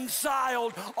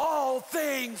reconciled all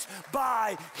things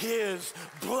by his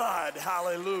blood.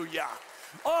 Hallelujah.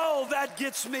 Oh, that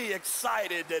gets me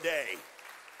excited today.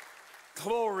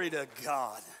 Glory to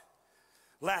God.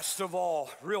 Last of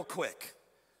all, real quick,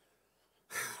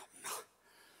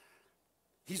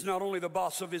 he's not only the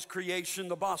boss of his creation,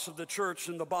 the boss of the church,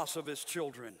 and the boss of his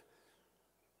children.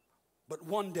 But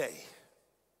one day,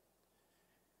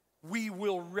 we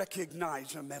will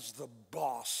recognize him as the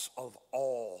boss of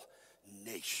all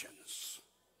nations.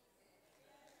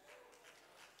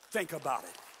 Think about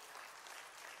it.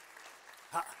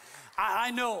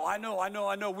 I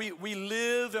know. We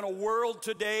live in a world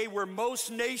today where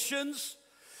most nations,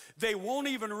 they won't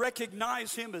even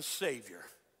recognize him as Savior.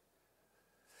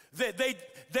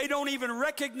 They don't even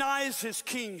recognize his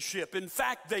kingship. In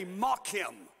fact, they mock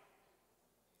him.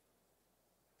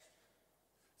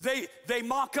 They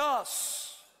mock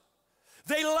us.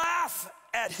 They laugh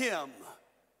at him.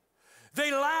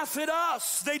 They laugh at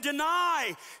us. They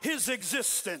deny his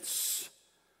existence.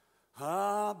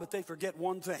 But they forget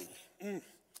one thing.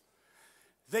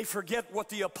 They forget what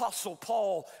the Apostle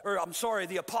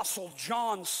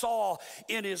John saw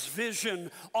in his vision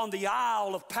on the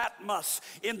Isle of Patmos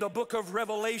in the book of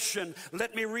Revelation.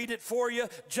 Let me read it for you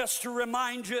just to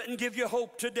remind you and give you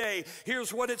hope today.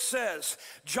 Here's what it says.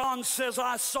 John says,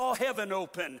 I saw heaven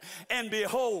open, and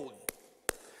behold,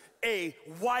 a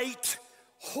white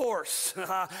horse.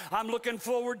 I'm looking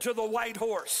forward to the white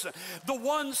horse. The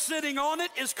one sitting on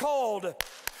it is called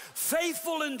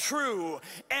Faithful and True,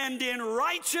 and in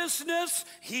righteousness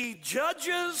he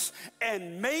judges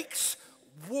and makes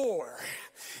war.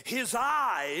 His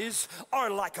eyes are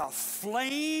like a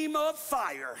flame of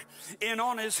fire, and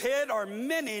on his head are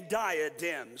many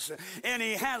diadems, and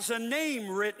he has a name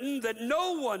written that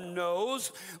no one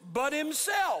knows but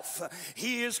himself.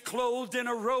 He is clothed in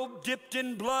a robe dipped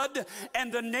in blood,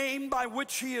 and the name by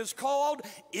which he is called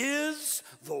is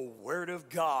the Word of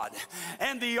God.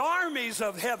 And the armies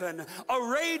of heaven,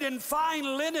 arrayed in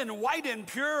fine linen, white and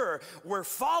pure, were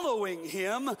following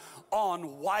him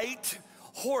on white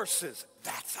horses.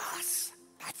 That's us.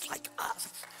 That's like us.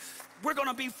 We're going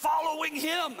to be following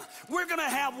him. We're going to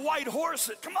have white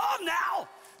horses. Come on now.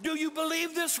 Do you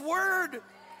believe this word?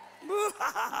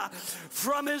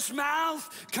 From his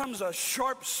mouth comes a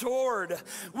sharp sword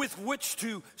with which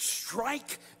to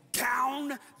strike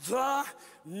down the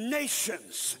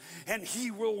nations, and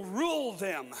he will rule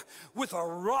them with a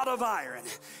rod of iron,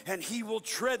 and he will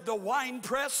tread the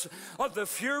winepress of the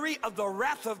fury of the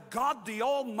wrath of God the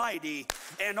Almighty.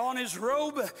 And on his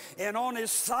robe and on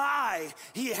his thigh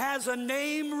he has a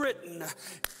name written,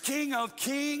 King of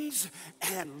Kings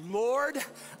and Lord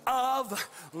of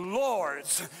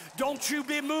Lords. Don't you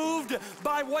be moved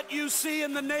by what you see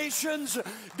in the nations.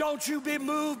 Don't you be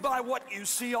moved by what you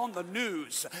see on the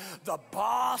news. The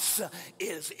boss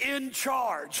is in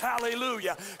charge.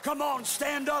 Hallelujah. Come on,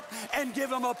 stand up and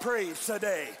give him a praise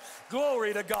today.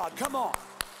 Glory to God. Come on.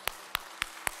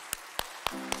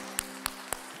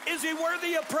 Is he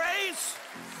worthy of praise?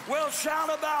 Well,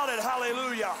 shout about it.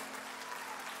 Hallelujah.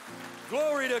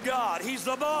 Glory to God. He's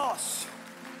the boss.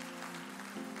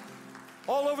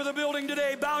 All over the building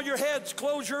today, bow your heads,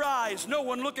 close your eyes, no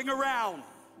one looking around.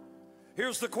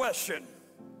 Here's the question.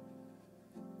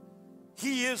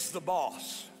 He is the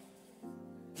boss.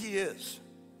 He is.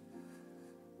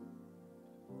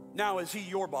 Now, is he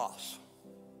your boss?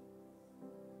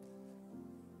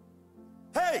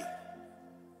 Hey,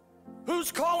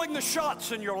 who's calling the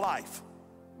shots in your life?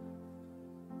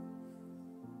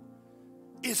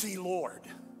 Is he Lord?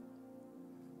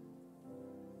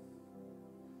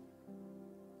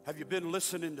 Have you been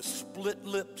listening to split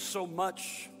lips so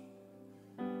much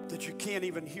that you can't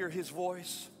even hear his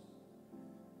voice?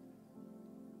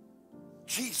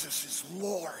 Jesus is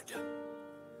Lord.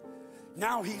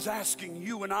 Now he's asking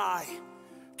you and I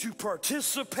to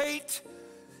participate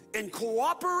and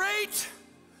cooperate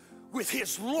with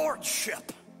his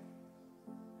lordship.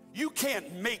 You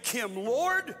can't make him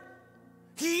Lord.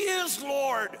 He is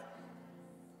Lord.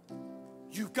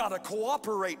 You've got to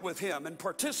cooperate with him and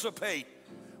participate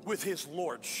with his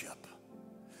lordship.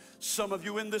 Some of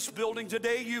you in this building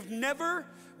today, you've never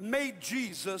made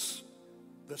Jesus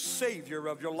the Savior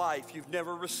of your life. You've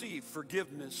never received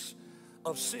forgiveness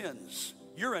of sins.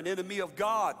 You're an enemy of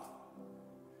God.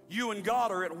 You and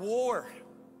God are at war,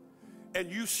 and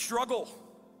you struggle.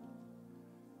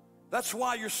 That's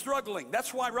why you're struggling.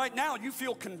 That's why right now you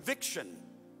feel conviction.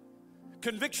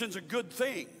 Conviction's a good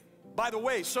thing. By the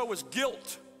way, so is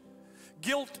guilt.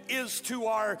 Guilt is to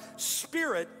our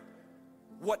spirit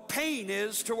what pain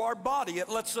is to our body. It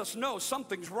lets us know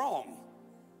something's wrong.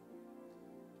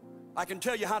 I can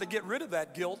tell you how to get rid of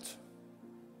that guilt.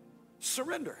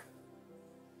 Surrender.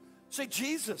 Say,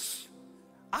 Jesus,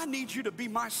 I need you to be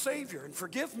my Savior and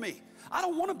forgive me. I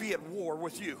don't want to be at war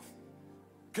with you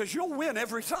because you'll win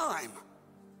every time.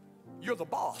 You're the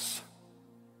boss.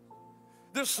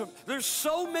 There's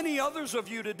so many others of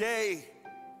you today.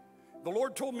 The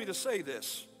Lord told me to say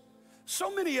this.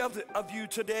 So many of you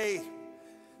today,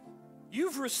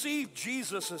 you've received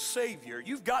Jesus as Savior.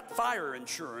 You've got fire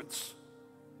insurance.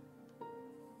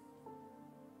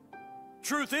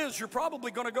 Truth is, you're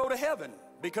probably going to go to heaven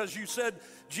because you said,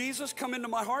 Jesus, come into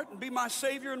my heart and be my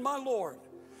Savior and my Lord.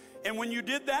 And when you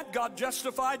did that, God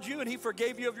justified you and he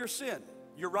forgave you of your sin.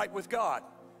 You're right with God.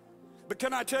 But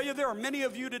can I tell you, there are many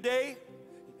of you today,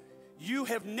 you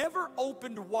have never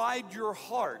opened wide your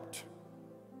heart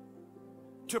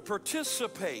to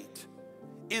participate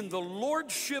in the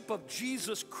lordship of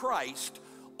Jesus Christ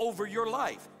over your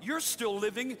life. You're still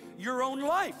living your own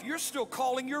life. You're still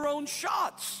calling your own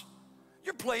shots.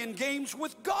 You're playing games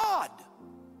with God.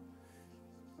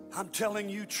 I'm telling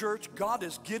you, church, God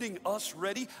is getting us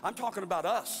ready. I'm talking about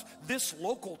us, this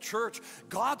local church.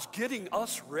 God's getting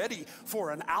us ready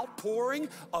for an outpouring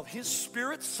of his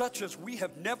Spirit such as we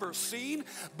have never seen.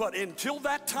 But until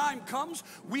that time comes,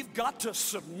 we've got to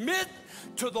submit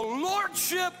to the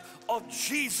lordship of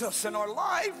Jesus in our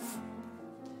life.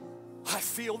 I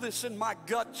feel this in my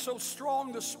gut so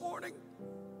strong this morning.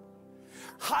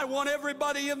 I want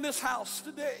everybody in this house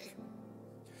today,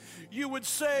 you would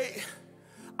say,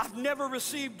 I've never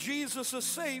received Jesus as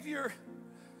Savior.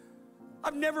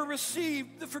 I've never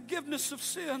received the forgiveness of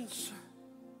sins.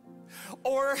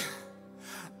 Or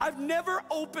I've never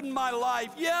opened my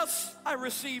life. Yes, I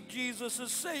received Jesus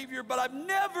as Savior, but I've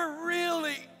never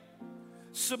really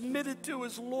submitted to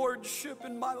his lordship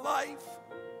in my life.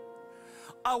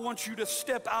 I want you to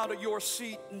step out of your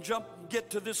seat and jump and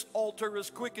get to this altar as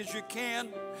quick as you can.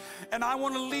 And I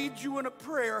want to lead you in a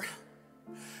prayer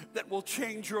that will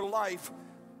change your life.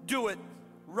 Do it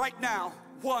right now.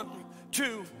 1,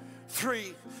 2,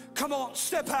 3. Come on,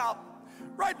 step out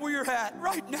right where you're at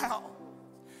right now.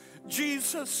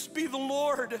 Jesus, be the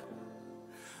Lord.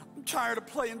 I'm tired of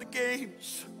playing the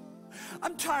games.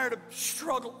 I'm tired of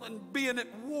struggling and being at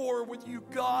war with you,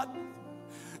 God.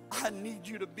 I need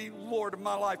you to be Lord of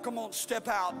my life. Come on, step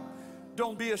out.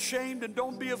 Don't be ashamed and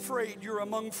don't be afraid. You're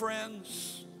among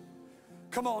friends.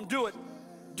 Come on, do it.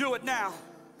 Do it now.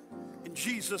 In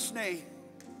Jesus' name.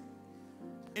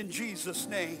 In Jesus'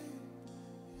 name.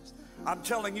 I'm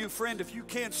telling you, friend, if you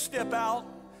can't step out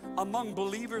among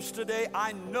believers today,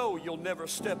 I know you'll never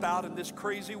step out in this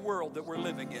crazy world that we're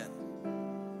living in.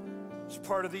 It's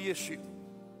part of the issue.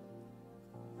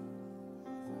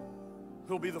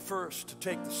 Who'll be the first to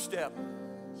take the step?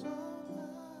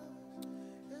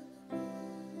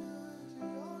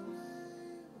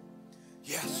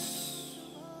 Yes.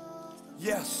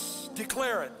 Yes.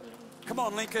 Declare it. Come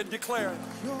on, Lincoln, declare it.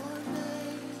 Your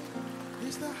name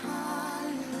is the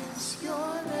highest.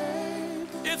 Your name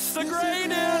it's the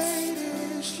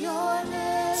greatest. Your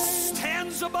name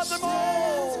stands above them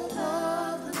all.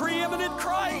 Preeminent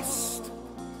Christ.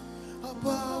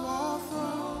 Above all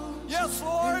thrones. Yes,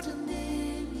 Lord.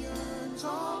 Dominions,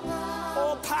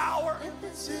 all power.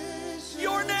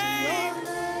 Your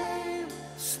name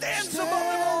stands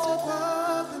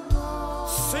above them all.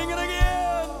 Sing it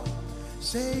again.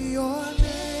 Say your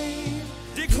name.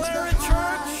 Declare it,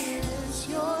 church.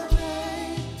 Your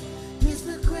name is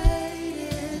the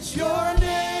greatest. Your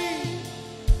name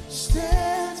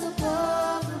stands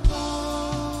above them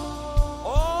all.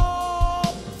 All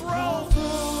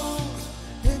thrones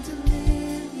and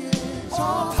dominions,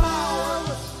 all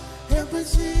power and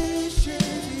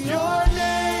positions. Your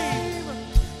name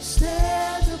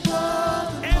stands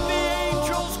above them and all. the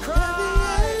angels cry.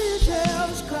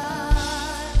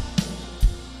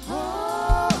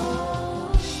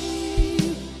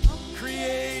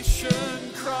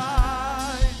 Creation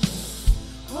cries.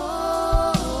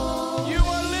 You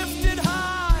are lifted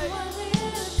high.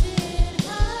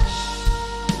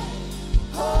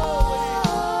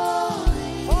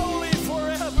 Holy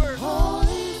forever. Oh,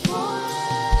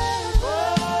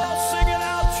 sing it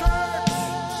out, church.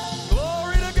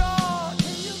 Glory to God.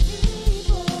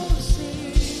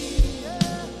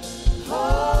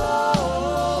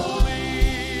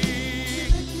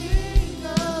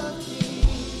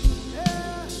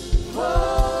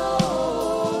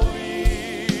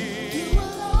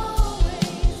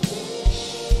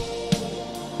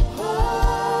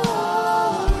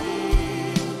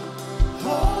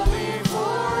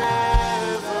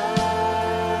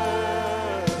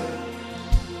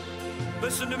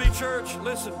 Listen to me, church.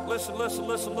 Listen.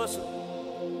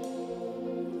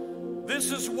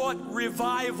 This is what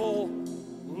revival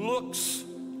looks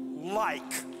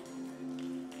like.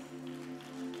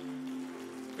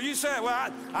 You say,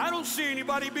 well, I don't see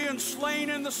anybody being slain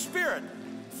in the Spirit.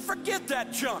 Forget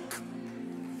that junk.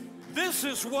 This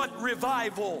is what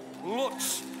revival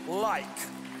looks like.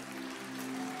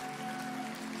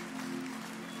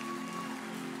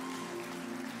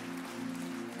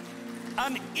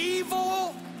 An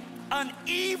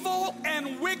evil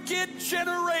and wicked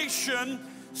generation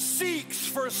seeks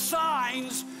for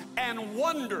signs and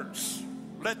wonders.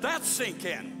 Let that sink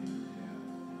in.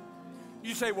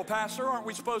 You say, well, Pastor, aren't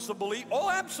we supposed to believe? Oh,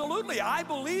 absolutely. I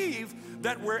believe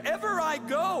that wherever I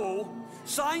go,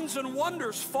 signs and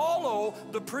wonders follow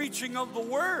the preaching of the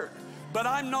word. But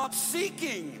I'm not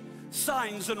seeking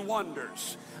signs and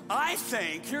wonders. I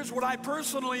think, here's what I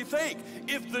personally think,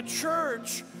 if the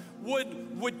church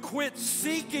would quit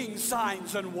seeking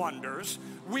signs and wonders,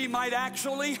 we might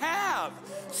actually have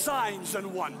signs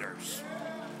and wonders.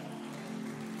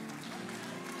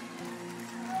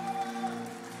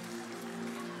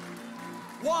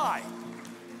 Why?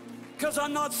 Because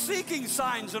I'm not seeking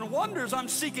signs and wonders, I'm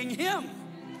seeking Him.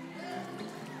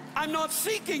 I'm not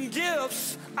seeking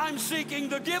gifts, I'm seeking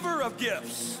the giver of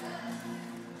gifts.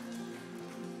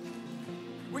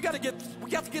 We got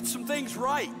to get some things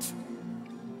right.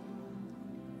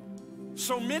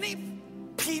 So many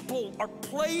people are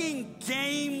playing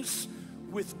games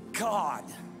with God.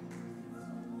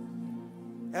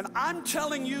 And I'm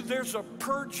telling you, there's a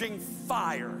purging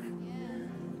fire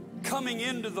coming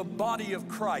into the body of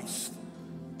Christ.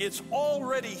 It's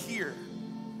already here.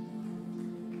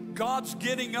 God's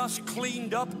getting us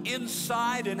cleaned up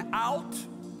inside and out.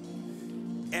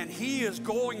 And He is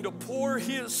going to pour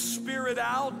His Spirit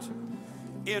out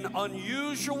in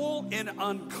unusual, in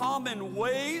uncommon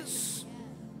ways.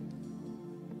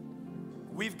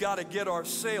 We've got to get our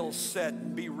sails set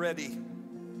and be ready.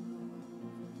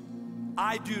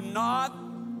 I do not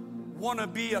want to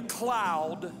be a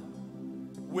cloud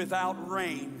without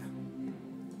rain.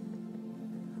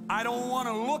 I don't want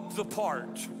to look the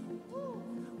part.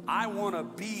 I want to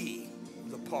be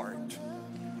the part.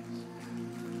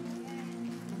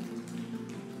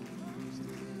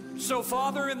 So,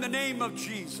 Father, in the name of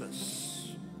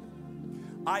Jesus,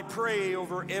 I pray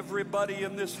over everybody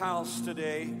in this house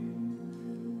today.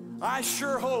 I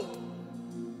sure hope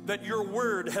that your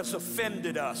word has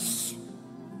offended us.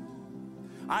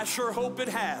 I sure hope it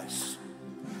has.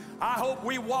 I hope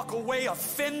we walk away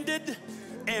offended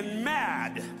and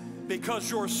mad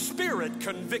because your Spirit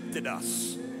convicted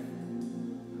us.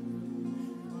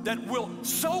 That we'll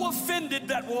so offended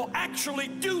that we'll actually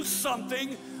do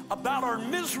something about our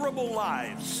miserable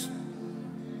lives.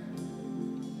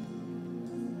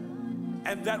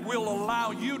 And that we'll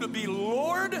allow you to be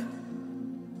Lord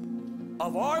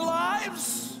of our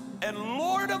lives and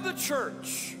Lord of the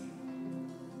church.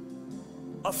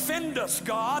 Offend us,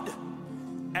 God,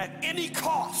 at any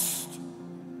cost,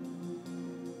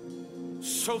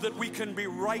 so that we can be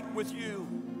right with you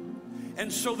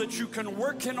and so that you can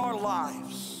work in our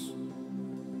lives.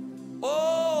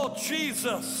 Oh,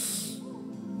 Jesus,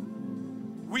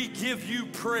 we give you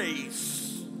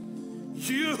praise.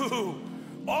 You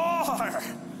are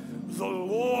the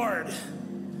Lord.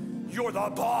 You're the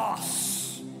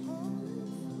boss.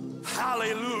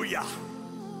 Hallelujah.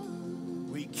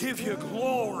 We give you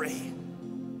glory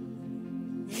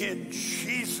in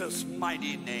Jesus'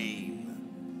 mighty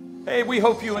name. Hey, we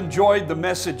hope you enjoyed the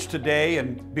message today.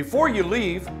 And before you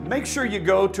leave, make sure you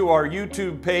go to our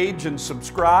YouTube page and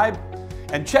subscribe.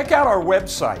 And check out our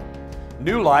website.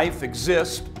 New life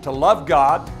exists to love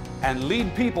God and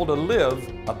lead people to live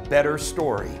a better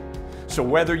story. So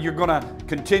whether you're going to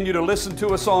continue to listen to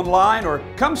us online or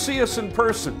come see us in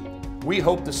person, we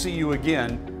hope to see you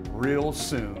again real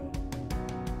soon.